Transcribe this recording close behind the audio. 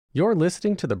You're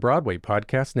listening to the Broadway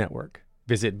Podcast Network.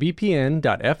 Visit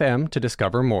bpn.fm to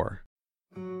discover more.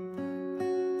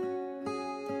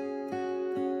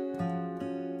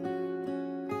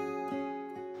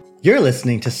 You're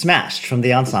listening to Smashed from The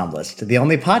Ensemblist, the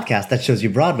only podcast that shows you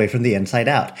Broadway from the inside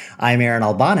out. I'm Aaron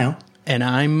Albano. And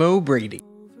I'm Mo Brady.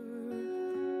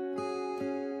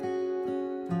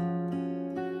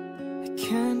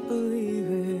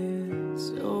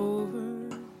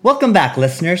 Welcome back,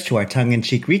 listeners, to our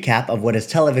tongue-in-cheek recap of what is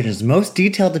television's most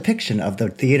detailed depiction of the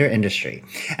theater industry.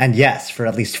 And yes, for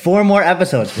at least 4 more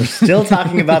episodes, we're still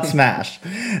talking about Smash,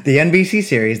 the NBC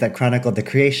series that chronicled the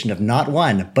creation of not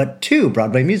one, but 2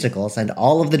 Broadway musicals and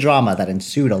all of the drama that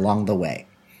ensued along the way.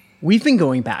 We've been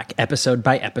going back episode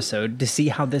by episode to see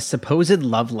how this supposed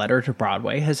love letter to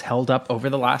Broadway has held up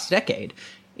over the last decade.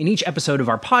 In each episode of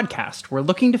our podcast, we're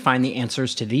looking to find the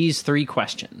answers to these 3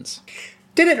 questions.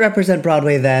 Did it represent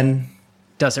Broadway then?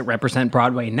 Does it represent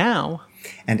Broadway now?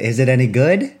 And is it any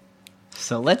good?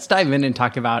 So let's dive in and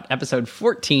talk about episode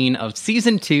 14 of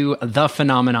season 2, The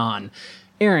Phenomenon.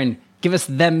 Aaron, give us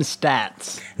them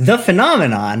stats. The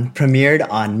Phenomenon premiered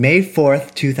on May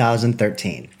 4th,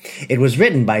 2013. It was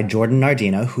written by Jordon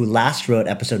Nardino, who last wrote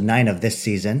episode 9 of this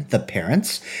season, The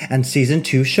Parents, and season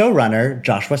 2 showrunner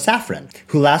Joshua Safran,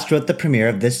 who last wrote the premiere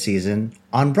of this season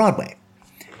on Broadway.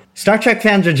 Star Trek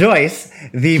fans rejoice!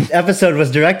 The episode was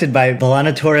directed by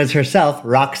B'Elanna Torres herself,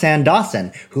 Roxann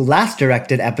Dawson, who last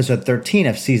directed episode 13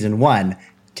 of season 1,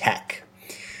 Tech.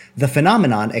 The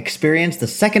Phenomenon experienced the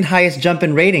second highest jump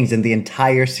in ratings in the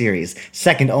entire series,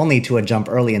 second only to a jump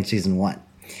early in season 1.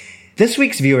 This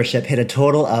week's viewership hit a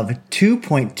total of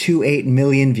 2.28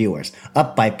 million viewers,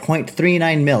 up by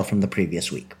 0.39 mil from the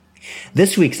previous week.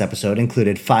 This week's episode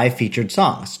included 5 featured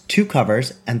songs, 2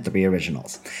 covers, and 3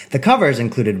 originals. The covers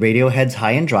included Radiohead's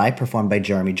High and Dry, performed by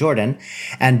Jeremy Jordan,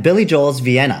 and Billy Joel's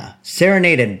Vienna,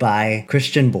 serenaded by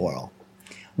Christian Borle.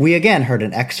 We again heard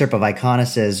an excerpt of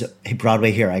Iconis'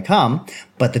 Broadway Here I Come,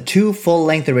 but the 2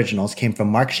 full-length originals came from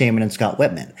Marc, Shaiman, and Scott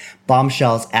Whitman,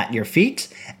 Bombshell's At Your Feet,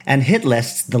 and Hit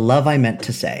List's The Love I Meant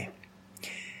to Say.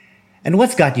 And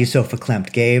what's got you so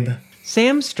verklempt, Gabe?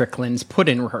 Sam Strickland's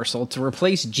put-in rehearsal to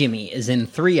replace Jimmy is in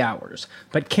 3 hours,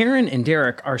 but Karen and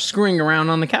Derek are screwing around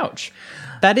on the couch.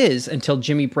 That is, until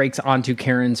Jimmy breaks onto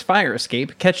Karen's fire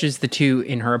escape, catches the 2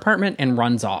 in her apartment, and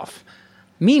runs off.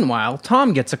 Meanwhile,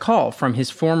 Tom gets a call from his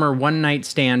former one-night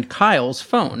stand Kyle's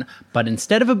phone, but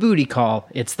instead of a booty call,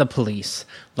 it's the police,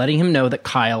 letting him know that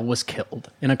Kyle was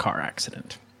killed in a car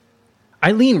accident.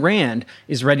 Eileen Rand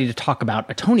is ready to talk about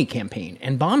a Tony campaign,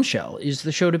 and Bombshell is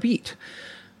the show to beat.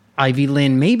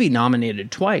 Lynn may be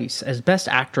nominated twice as Best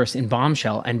Actress in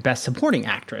Bombshell and Best Supporting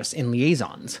Actress in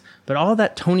Liaisons, but all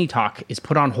that Tony talk is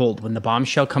put on hold when the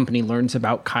Bombshell company learns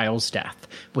about Kyle's death,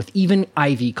 with even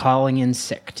Ivy calling in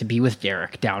sick to be with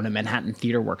Derek down at Manhattan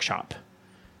Theater Workshop.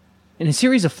 In a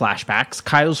series of flashbacks,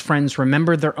 Kyle's friends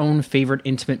remember their own favorite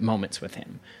intimate moments with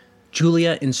him.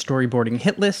 Julia in storyboarding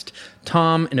Hit List,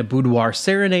 Tom in a boudoir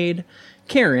serenade,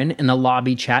 Karen in a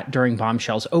lobby chat during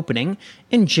Bombshell's opening,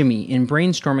 and Jimmy in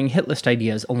brainstorming hit list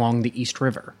ideas along the East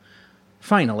River.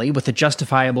 Finally, with a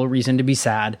justifiable reason to be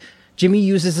sad, Jimmy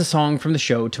uses a song from the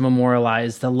show to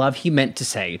memorialize the love he meant to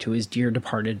say to his dear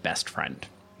departed best friend.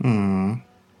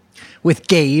 With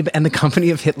Gabe and the company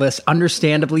of Hit List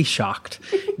understandably shocked,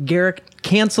 Garrick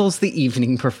cancels the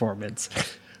evening performance.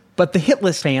 But the Hit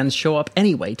List fans show up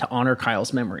anyway to honor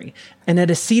Kyle's memory. And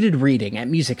at a seated reading at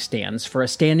music stands for a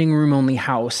standing room-only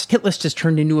house, Hit List is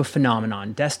turned into a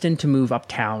phenomenon destined to move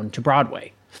uptown to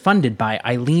Broadway, funded by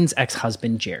Eileen's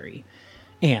ex-husband, Jerry.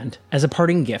 And, as a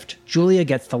parting gift, Julia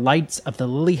gets the lights of the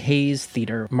Lily Hayes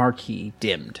Theater marquee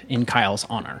dimmed in Kyle's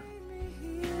honor.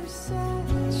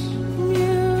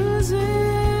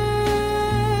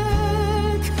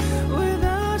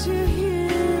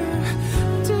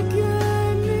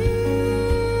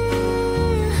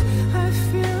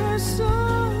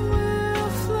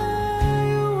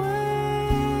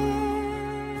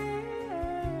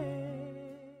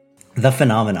 The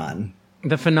Phenomenon.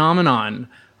 The Phenomenon.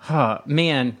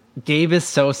 Man, Gabe is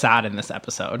so sad in this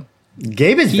episode.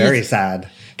 Gabe is very sad.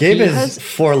 Gabe is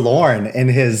forlorn in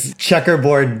his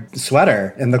checkerboard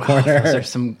sweater in the corner.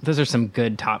 Those are some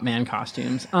good Top Man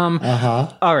costumes. All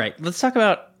right, let's talk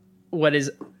about what is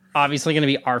obviously going to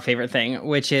be our favorite thing,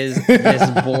 which is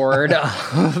this board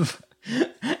of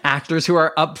actors who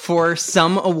are up for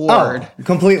some award. Oh,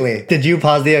 completely. Did you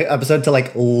pause the episode to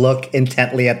look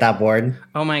intently at that board?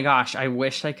 Oh my gosh, I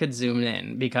wish I could zoom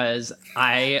in because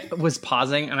I was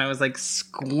pausing and I was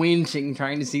squinching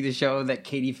trying to see the show that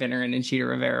Katie Finner and Nchita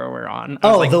Rivera were on.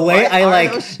 The way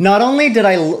not only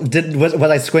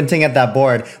was I squinting at that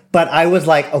board, but I was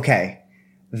like, okay,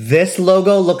 this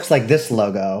logo looks like this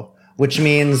logo, which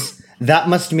means that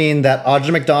must mean that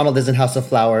Audra McDonald is in House of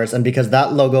Flowers. And because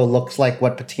that logo looks like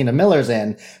what Patina Miller's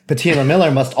in, Patina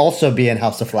Miller must also be in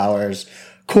House of Flowers.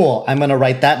 Cool. I'm going to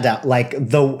write that down. Like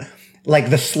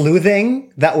the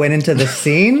sleuthing that went into the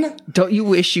scene. Don't you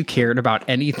wish you cared about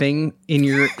anything in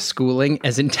your schooling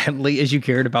as intently as you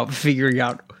cared about figuring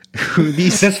out who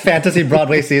these... This fantasy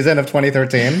Broadway season of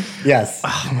 2013? Yes.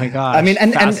 Oh my gosh. I mean,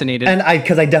 fascinated.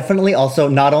 Because I definitely also,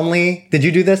 not only... Did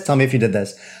you do this? Tell me if you did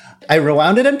this. I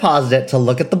rewound it and paused it to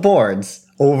look at the boards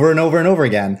over and over and over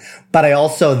again. But I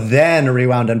also then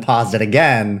rewound and paused it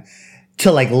again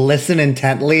to like listen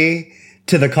intently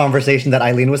to the conversation that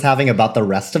Eileen was having about the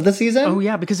rest of the season. Oh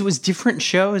yeah, because it was different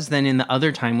shows than in the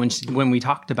other time when we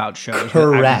talked about shows.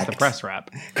 Correct. The press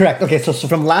rep. Correct. Okay, so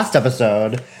from last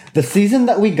episode, the season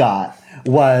that we got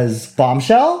was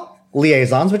Bombshell,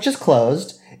 Liaisons, which is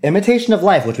closed, Imitation of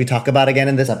Life, which we talk about again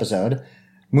in this episode.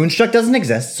 Moonstruck doesn't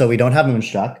exist, so we don't have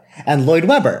Moonstruck, and Lloyd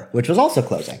Webber, which was also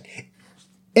closing.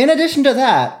 In addition to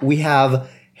that, we have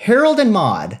Harold and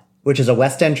Maude, which is a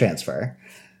West End transfer,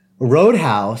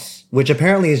 Roadhouse, which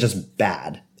apparently is just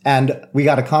bad. And we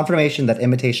got a confirmation that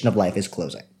Imitation of Life is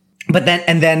closing. But then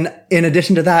in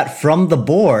addition to that, from the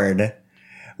board,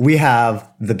 we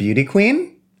have The Beauty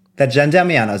Queen that Jen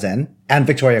Damiano's in and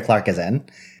Victoria Clark is in.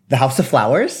 The House of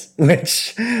Flowers,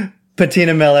 which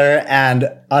Patina Miller and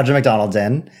Audra McDonald's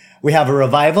in. We have a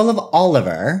revival of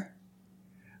Oliver.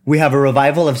 We have a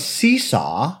revival of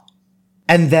Seesaw.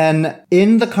 And then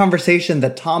in the conversation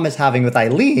that Tom is having with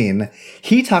Eileen,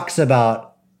 he talks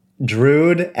about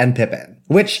Drood and Pippin,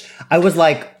 which I was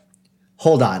like,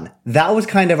 hold on. That was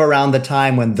kind of around the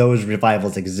time when those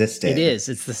revivals existed. It is.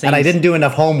 It's the same. And I didn't do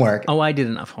enough homework. Oh, I did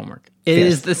enough homework. It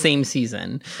is the same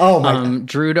season. Oh my God.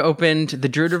 The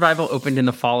Drood revival opened in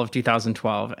the fall of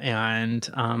 2012, and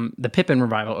the Pippin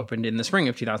revival opened in the spring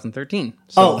of 2013.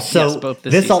 So yes, both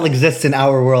this season. all exists in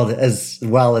our world as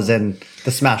well as in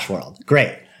the Smash world.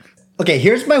 Great. Okay,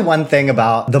 here's my one thing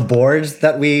about the boards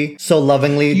that we so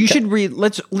lovingly... You should read...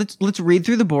 Let's read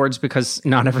through the boards because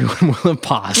not everyone will have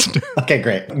paused. Okay,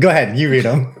 great. Go ahead. You read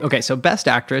them. Okay, so Best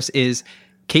Actress is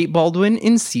Kate Baldwin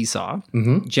in Seesaw,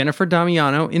 Jennifer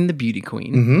Damiano in The Beauty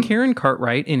Queen, Karen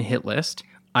Cartwright in Hit List,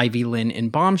 Ivy Lynn in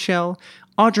Bombshell,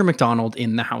 Audra McDonald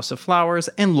in The House of Flowers,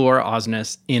 and Laura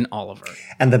Osnes in Oliver.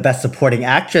 And the Best Supporting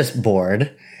Actress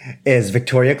board is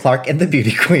Victoria Clark in The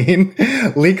Beauty Queen,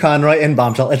 Lee Conroy in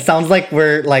Bombshell. It sounds like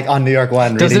we're like on New York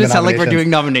One. Doesn't it sound like we're doing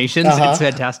nominations? It's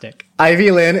fantastic.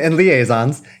 Ivy Lynn in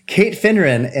Liaisons, Kate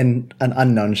Finneran in An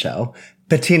Unknown Show,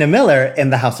 Patina Miller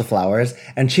in The House of Flowers,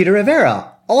 and Cheetah Rivera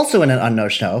also in An Unknown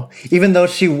Show, even though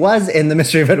she was in The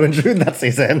Mystery of Edwin Drood that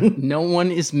season. No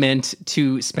one is meant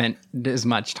to spend as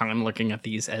much time looking at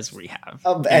these as we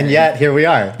have. And yet, here we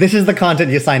are. This is the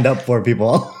content you signed up for,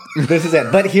 people. This is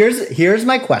it. But here's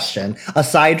my question.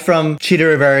 Aside from Cheetah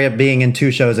Rivera being in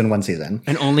 2 shows in 1 season.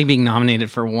 And only being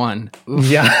nominated for 1. Oof.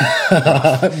 Yeah.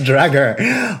 Drag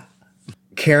her.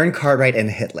 Karen Cartwright in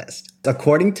Hit List.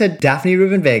 According to Daphne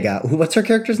Rubin Vega, what's her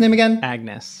character's name again?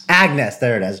 Agnes. Agnes,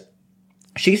 there it is.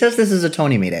 She says this is a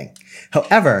Tony meeting.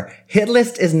 However, Hit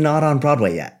List is not on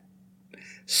Broadway yet.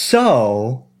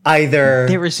 So, either...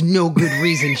 There is no good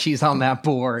reason she's on that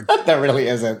board. There really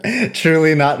isn't.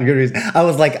 Truly not good reason. I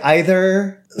was like,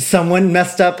 either someone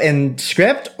messed up in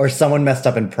script or someone messed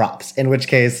up in props. In which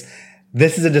case,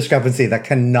 this is a discrepancy that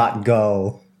cannot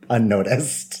go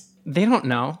unnoticed. They don't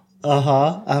know.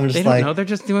 I'm just They don't know. They're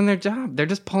just doing their job. They're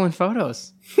just pulling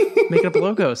photos, making up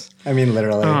logos. I mean,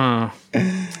 literally.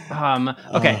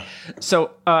 Okay. So,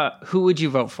 who would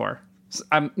you vote for?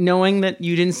 Knowing that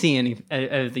you didn't see any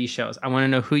of these shows, I want to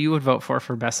know who you would vote for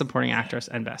Best Supporting Actress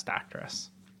and Best Actress.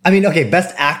 I mean, okay,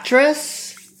 Best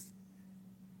Actress.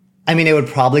 I mean, it would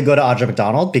probably go to Audra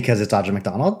McDonald because it's Audra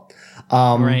McDonald.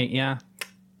 Right, yeah.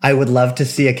 I would love to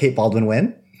see a Kate Baldwin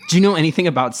win. Do you know anything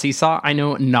about Seesaw? I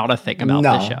know not a thing about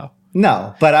this show.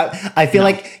 No, but I feel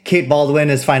like Kate Baldwin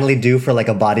is finally due for like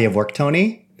a body of work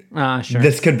Tony. Sure.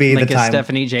 This could be like the time.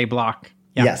 Stephanie J. Block.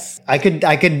 Yeah. Yes, I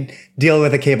could deal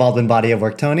with a Kate Baldwin body of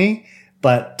work Tony,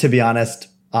 but to be honest,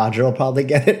 Audra will probably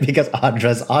get it because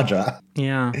Audra's Audra.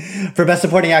 Yeah. For Best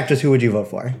Supporting Actress, who would you vote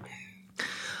for?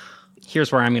 Here's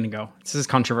where I'm going to go. This is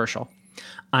controversial.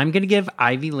 I'm going to give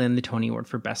Ivy Lynn the Tony Award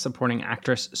for Best Supporting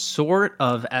Actress sort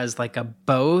of as like a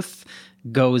both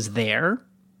goes there.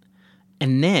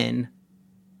 And then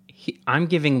I'm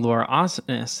giving Laura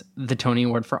Osnes the Tony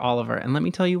Award for Oliver. And let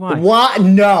me tell you why. What?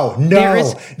 No. There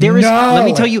is, no.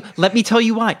 Let me tell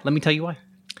you why.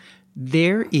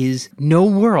 There is no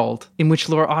world in which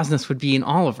Laura Osnes would be in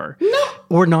Oliver. No.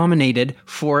 or nominated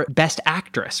for Best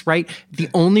Actress, right? The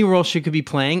only role she could be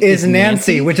playing is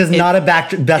Nancy, which is not a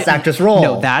Best Actress role.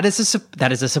 No, that is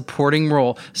a supporting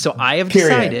role. So I have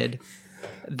decided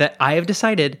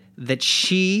that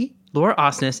she, Laura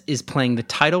Osnes, is playing the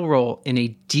title role in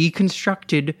a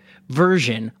deconstructed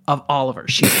version of Oliver.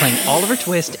 She's playing Oliver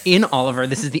Twist in Oliver.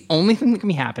 This is the only thing that can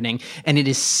be happening, and it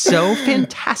is so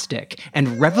fantastic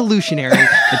and revolutionary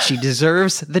that she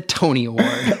deserves the Tony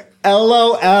Award.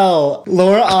 LOL.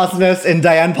 Laura Osnes in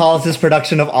Diane Paulus's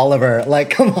production of Oliver. Like,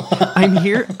 come on. I'm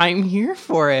here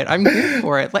for it.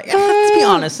 Like, let's be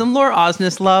honest. Some Laura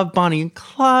Osnes love Bonnie and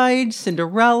Clyde,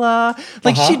 Cinderella.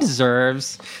 Like, she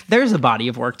deserves. There's a body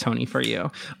of work, Tony, for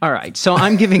you. All right. So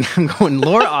I'm going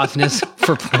Laura Osnes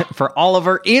for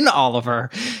Oliver in Oliver,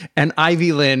 and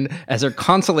Ivy Lynn as her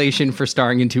consolation for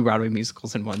starring in 2 Broadway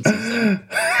musicals in 1 season.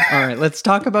 All right. Let's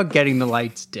talk about getting the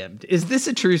lights dimmed. Is this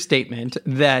a true statement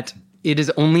that it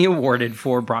is only awarded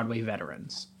for Broadway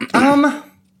veterans? I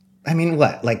mean,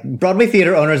 what? Like, Broadway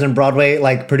theater owners and Broadway,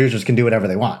 like, producers can do whatever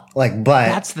they want. Like, but...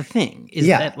 That's the thing, is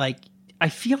that, like, I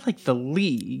feel like the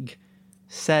league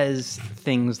says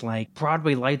things like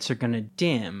Broadway lights are going to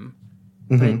dim,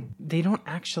 but they don't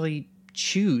actually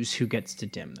choose who gets to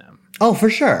dim them. Oh, for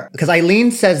sure. Because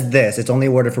Eileen says this, it's only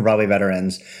awarded for Broadway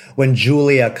veterans, when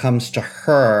Julia comes to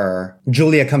her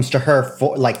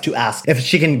for, like, to ask if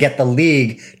she can get the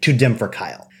league to dim for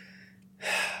Kyle.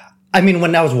 I mean,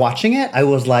 when I was watching it, I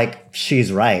was like,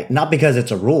 she's right. Not because it's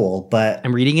a rule, but...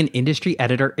 I'm reading an industry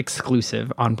editor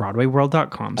exclusive on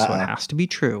BroadwayWorld.com, so it has to be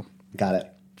true. Got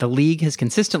it. The league has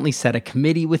consistently said a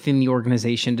committee within the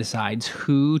organization decides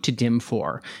who to dim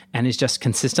for, and is just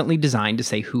consistently designed to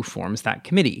say who forms that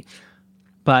committee.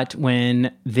 But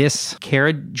when this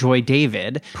Cara Joy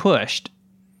David pushed,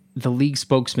 the league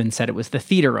spokesman said it was the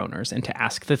theater owners and to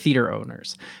ask the theater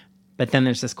owners. But then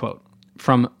there's this quote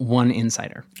from one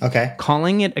insider. Okay.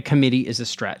 Calling it a committee is a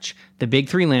stretch. The big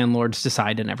 3 landlords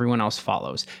decide and everyone else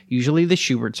follows. Usually the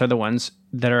Schuberts are the ones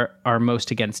that are most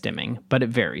against dimming, but it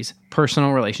varies.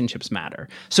 Personal relationships matter.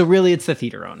 So really it's the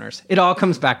theater owners. It all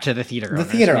comes back to the theater owners.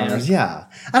 The theater owners, yeah.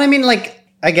 And I mean, like,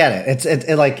 I get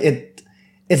it.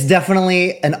 It's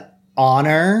definitely an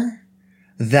honor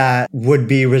that would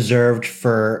be reserved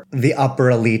for the upper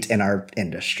elite in our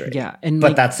industry. Yeah.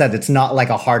 But that said, it's not like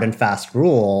a hard and fast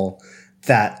rule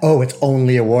that, it's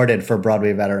only awarded for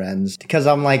Broadway veterans. Because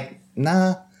I'm like,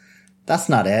 nah, that's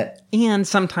not it. And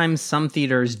sometimes some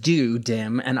theaters do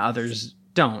dim and others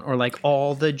don't. Or like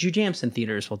all the Ju Jamson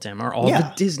theaters will dim, or all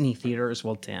the Disney theaters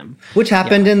will dim. Which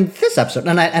happened in this episode.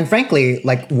 And frankly,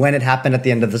 like, when it happened at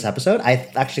the end of this episode, I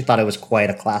actually thought it was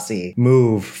quite a classy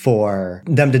move for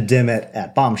them to dim it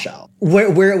at Bombshell.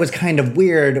 Where it was kind of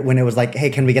weird when it was like,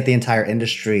 hey, can we get the entire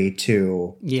industry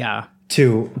to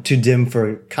dim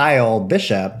for Kyle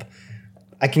Bishop?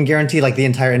 I can guarantee, like, the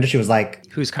entire industry was like,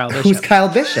 who's Kyle Bishop? Who's Kyle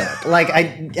Bishop?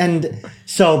 And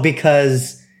so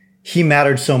because he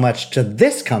mattered so much to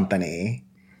this company,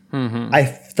 I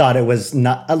thought it was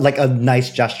not like a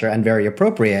nice gesture and very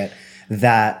appropriate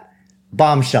that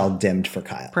Bombshell dimmed for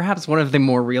Kyle. Perhaps one of the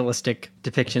more realistic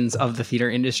depictions of the theater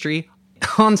industry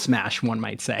on Smash, one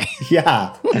might say.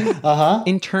 Yeah.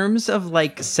 In terms of,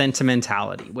 like,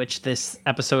 sentimentality, which this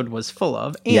episode was full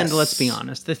of, and let's be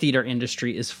honest, the theater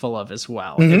industry is full of as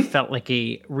well. It felt like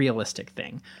a realistic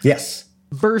thing. Yes.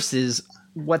 Versus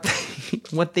what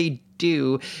they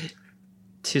do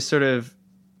to sort of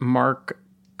mark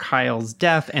Kyle's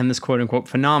death and this quote-unquote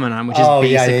phenomenon, which is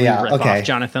basically rip off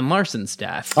Jonathan Larson's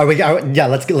death. Let's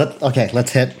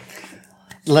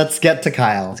get to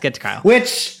Kyle. Let's get to Kyle.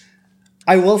 Which...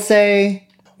 I will say,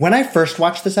 when I first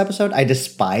watched this episode, I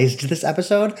despised this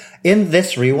episode. In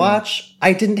this rewatch,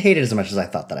 I didn't hate it as much as I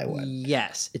thought that I would.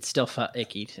 Yes, it still felt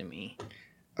icky to me.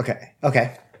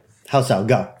 Okay. How so?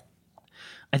 Go.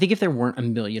 I think if there weren't a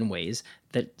million ways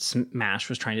that Smash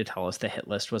was trying to tell us the hit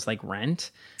list was like Rent,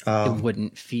 it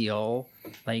wouldn't feel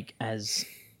like as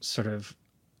sort of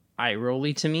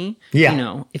eye-rolly to me. Yeah. You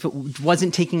know, if it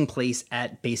wasn't taking place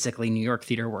at basically New York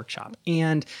Theater Workshop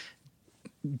and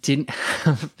didn't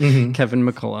have Kevin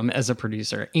McCullum as a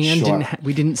producer, and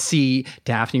we didn't see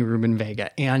Daphne Rubin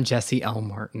Vega and Jesse L.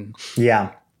 Martin.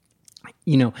 Yeah.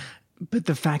 You know, but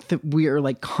the fact that we are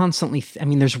like constantly,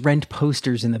 there's Rent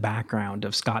posters in the background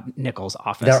of Scott Nichols'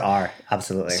 office. There are,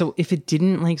 absolutely. So if it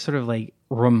didn't like sort of like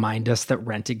remind us that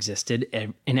Rent existed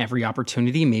in every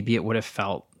opportunity, maybe it would have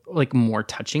felt like more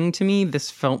touching to me.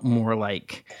 This felt more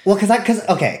like, well,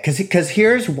 because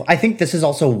here's, I think this is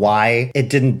also why it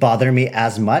didn't bother me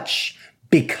as much,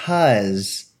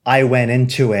 because I went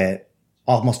into it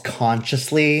almost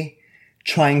consciously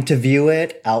trying to view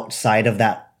it outside of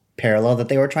that parallel that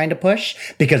they were trying to push,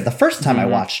 because the first time I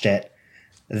watched it,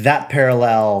 that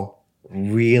parallel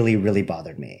really, really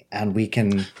bothered me. And we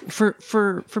can...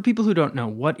 For people who don't know,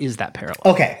 what is that parallel?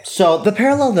 Okay, so the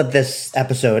parallel that this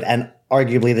episode and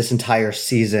arguably this entire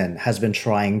season has been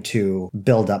trying to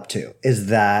build up to is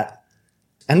that,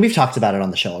 and we've talked about it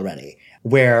on the show already,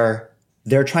 where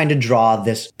they're trying to draw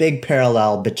this big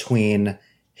parallel between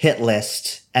Hit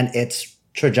List and its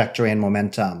trajectory and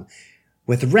momentum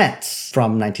with Rents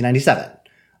from 1997.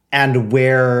 And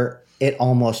where it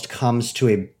almost comes to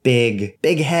a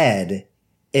big head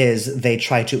is they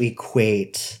try to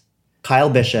equate Kyle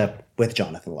Bishop with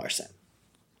Jonathan Larson.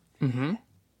 Mm-hmm.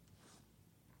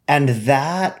 And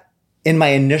that, in my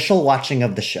initial watching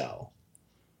of the show,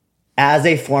 as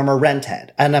a former Rent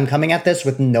head, and I'm coming at this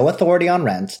with no authority on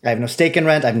Rent. I have no stake in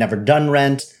Rent. I've never done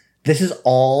Rent. This is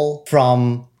all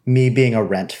from me being a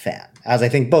Rent fan, as I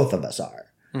think both of us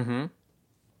are. Mm-hmm.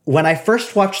 When I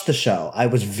first watched the show, I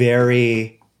was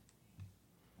very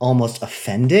almost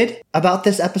offended about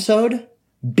this episode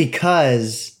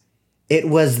because it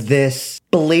was this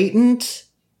blatant,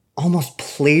 almost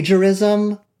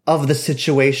plagiarism of the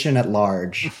situation at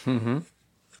large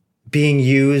being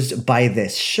used by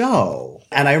this show.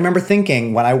 And I remember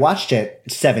thinking, when I watched it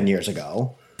 7 years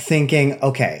ago, thinking,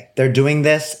 okay, they're doing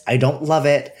this. I don't love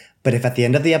it. But if at the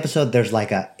end of the episode, there's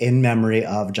like a in memory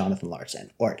of Jonathan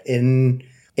Larson or in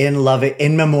love,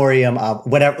 in memoriam of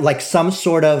whatever, like some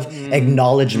sort of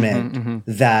acknowledgement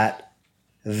that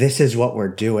this is what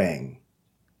we're doing,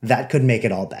 that could make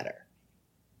it all better.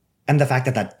 And the fact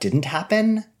that that didn't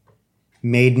happen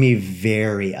made me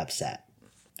very upset.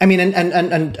 I mean,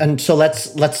 and so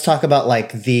let's talk about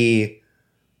like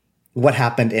what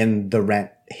happened in the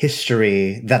Rent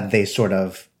history that they sort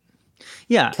of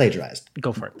plagiarized.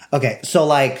 Go for it. Okay, so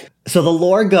the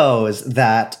lore goes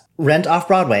that Rent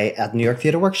Off-Broadway at New York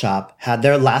Theater Workshop had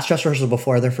their last dress rehearsal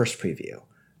before their first preview.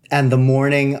 And the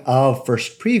morning of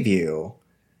first preview,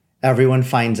 everyone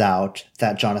finds out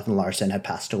that Jonathan Larson had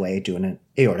passed away due to an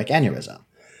aortic aneurysm.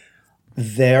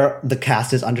 The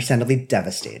cast is understandably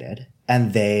devastated,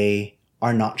 and they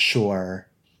are not sure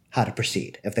how to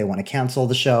proceed, if they want to cancel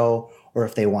the show or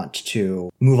if they want to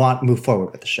move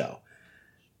forward with the show.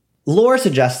 Lore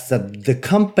suggests that the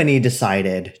company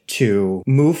decided to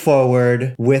move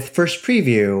forward with first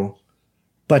preview,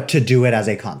 but to do it as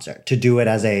a concert, to do it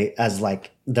as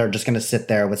like they're just going to sit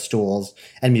there with stools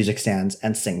and music stands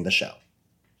and sing the show.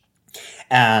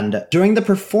 And during the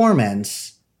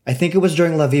performance, I think it was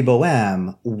during La Vie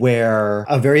Boheme, where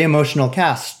a very emotional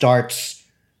cast starts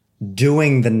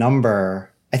doing the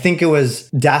number. I think it was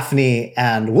Daphne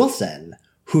and Wilson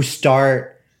who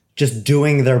start just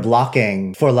doing their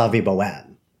blocking for La Vie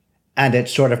Boheme. And it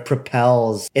sort of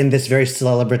propels in this very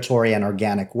celebratory and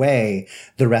organic way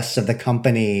the rest of the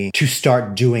company to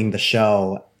start doing the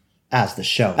show as the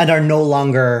show and are no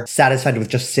longer satisfied with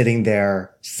just sitting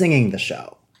there singing the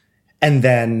show. And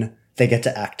then they get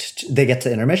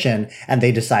to intermission and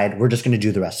they decide we're just going to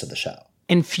do the rest of the show.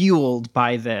 And fueled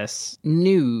by this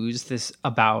news,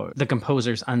 about the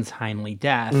composer's untimely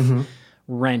death,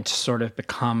 Rent sort of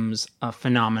becomes a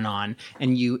phenomenon,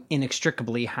 and you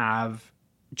inextricably have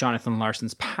Jonathan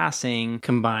Larson's passing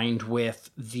combined with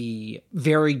the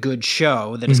very good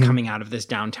show that is coming out of this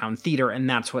downtown theater, and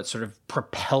that's what sort of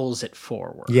propels it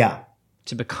forward. Yeah.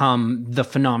 To become the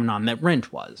phenomenon that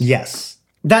Rent was. Yes.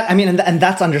 And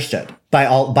that's understood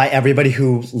by everybody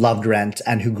who loved Rent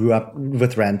and who grew up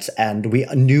with Rent, and we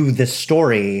knew this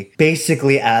story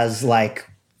basically as like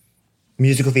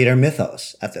musical theater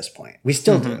mythos at this point. We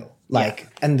still do.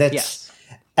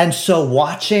 And so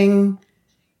watching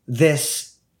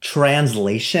this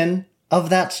translation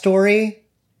of that story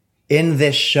in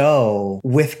this show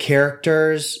with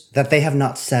characters that they have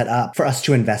not set up for us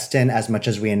to invest in as much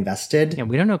as we invested. Yeah,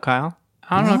 we don't know Kyle.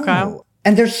 I don't know Kyle.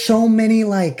 And there's so many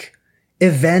like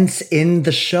events in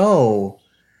the show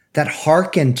that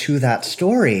hearken to that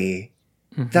story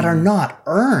that are not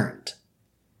earned.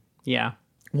 Yeah.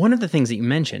 One of the things that you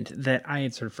mentioned that I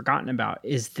had sort of forgotten about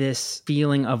is this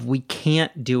feeling of we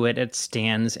can't do it at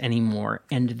stands anymore,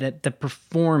 and that the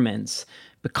performance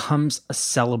becomes a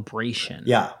celebration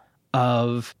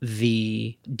of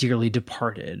the dearly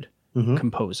departed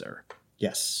composer.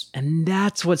 Yes. And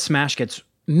that's what Smash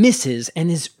misses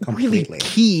and is really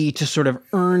key to sort of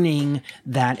earning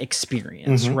that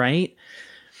experience, right?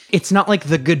 It's not like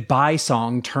the goodbye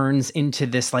song turns into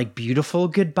this like beautiful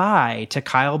goodbye to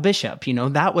Kyle Bishop. You know,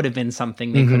 that would have been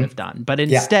something they could have done. But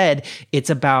instead, it's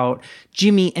about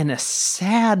Jimmy and a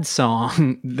sad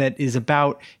song that is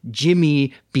about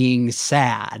Jimmy being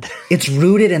sad. It's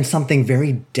rooted in something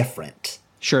very different.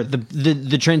 Sure.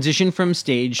 The transition from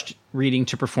staged reading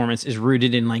to performance is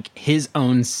rooted in like his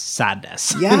own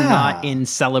sadness, not in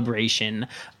celebration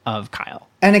of Kyle.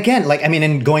 And again, like, I mean,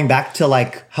 and going back to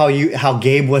like how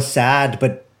Gabe was sad,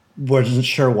 but wasn't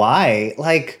sure why,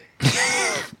 like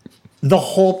the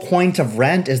whole point of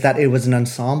Rent is that it was an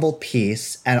ensemble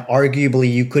piece. And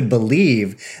arguably you could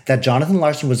believe that Jonathan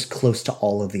Larson was close to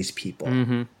all of these people.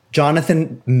 Mm-hmm.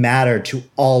 Jonathan mattered to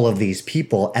all of these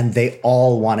people, and they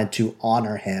all wanted to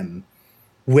honor him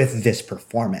with this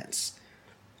performance.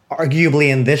 Arguably,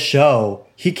 in this show,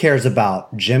 he cares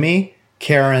about Jimmy,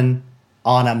 Karen,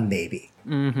 Anna, maybe.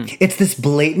 Mm-hmm. It's this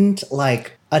blatant,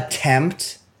 like,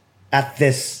 attempt at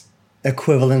this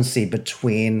equivalency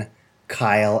between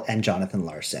Kyle and Jonathan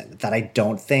Larson that I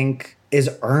don't think is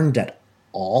earned at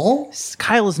all.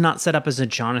 Kyle is not set up as a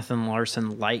Jonathan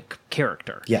Larson-like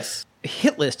character. Yes.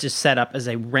 Hit List is set up as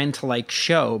a Rent-like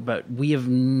show, but we have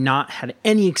not had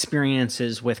any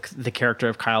experiences with the character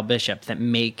of Kyle Bishop that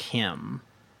make him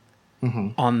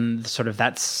on sort of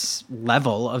that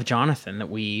level of Jonathan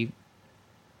that we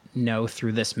know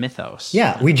through this mythos.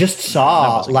 Yeah, we just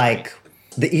saw like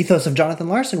the ethos of Jonathan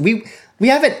Larson. We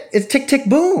have it. It's tick tick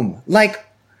boom. Like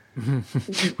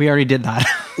we already did that.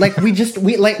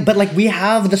 But we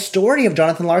have the story of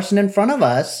Jonathan Larson in front of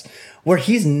us where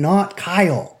he's not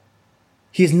Kyle.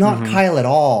 He's not Kyle at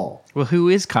all. Well, who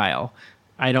is Kyle?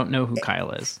 I don't know who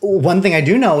Kyle is. One thing I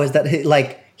do know is that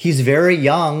he's very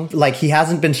young. Like, he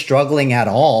hasn't been struggling at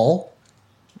all.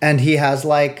 And he has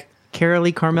like...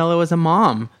 Carolee Carmelo is a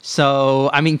mom. So,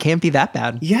 I mean, can't be that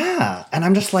bad. Yeah. And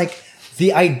I'm just like,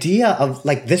 the idea of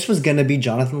like, this was going to be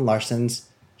Jonathan Larson's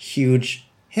huge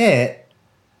hit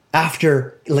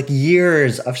after like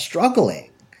years of struggling.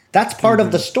 That's part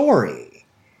of the story.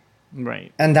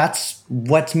 Right. And that's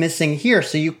what's missing here.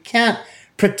 So you can't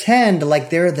pretend like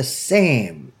they're the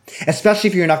same, especially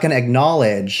if you're not going to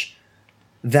acknowledge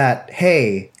that,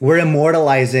 hey, we're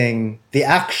immortalizing the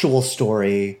actual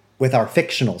story with our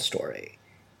fictional story.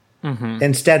 Mm-hmm.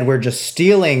 Instead, we're just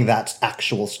stealing that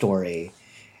actual story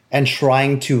and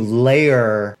trying to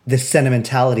layer the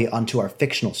sentimentality onto our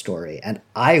fictional story. And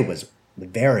I was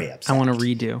very upset. I want to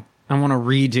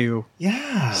redo.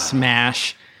 Yeah.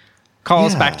 Smash. Call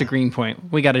us back to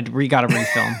Greenpoint. We gotta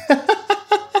refilm.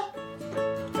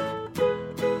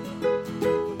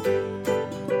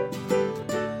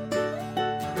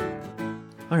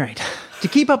 All right. To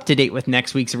keep up to date with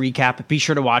next week's recap, be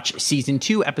sure to watch Season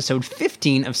 2, Episode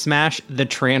 15 of Smash, The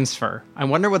Transfer. I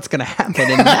wonder what's going to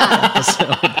happen in that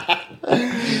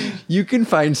episode. You can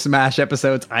find Smash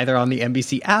episodes either on the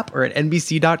NBC app or at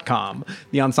NBC.com.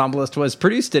 The Ensemblist was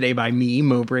produced today by me,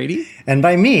 Mo Brady. And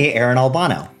by me, Aaron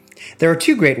Albano. There are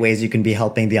two great ways you can be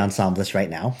helping The Ensemblist right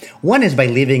now. One is by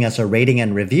leaving us a rating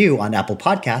and review on Apple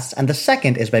Podcasts, and the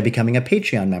second is by becoming a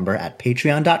Patreon member at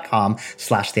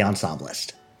patreon.com/The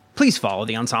Ensemblist. Please follow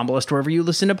The Ensemblist wherever you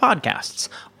listen to podcasts,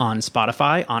 on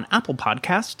Spotify, on Apple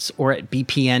Podcasts, or at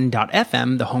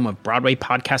bpn.fm, the home of Broadway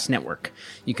Podcast Network.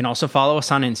 You can also follow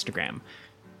us on Instagram.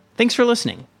 Thanks for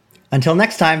listening. Until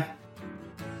next time.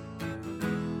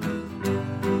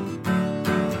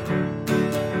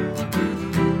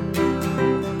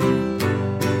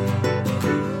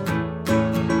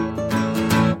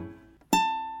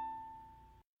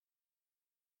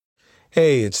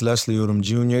 Hey, it's Leslie Odom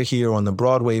Jr. here on the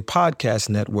Broadway Podcast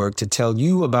Network to tell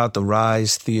you about the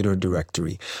Rise Theater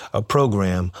Directory, a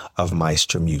program of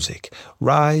Maestro Music.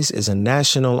 Rise is a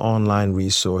national online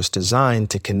resource designed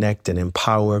to connect and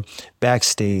empower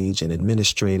backstage and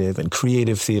administrative and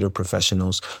creative theater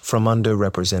professionals from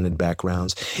underrepresented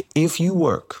backgrounds. If you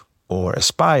work or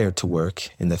aspire to work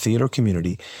in the theater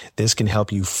community, this can help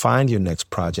you find your next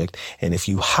project. And if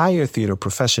you hire theater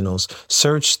professionals,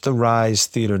 search the Rise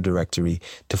Theater Directory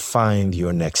to find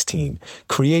your next team.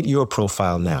 Create your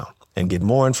profile now and get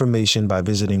more information by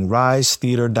visiting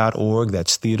risetheater.org.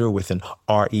 That's theater with an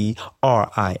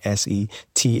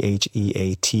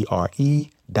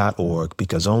RERISETHEATRE.org,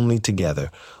 because only together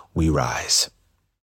we rise.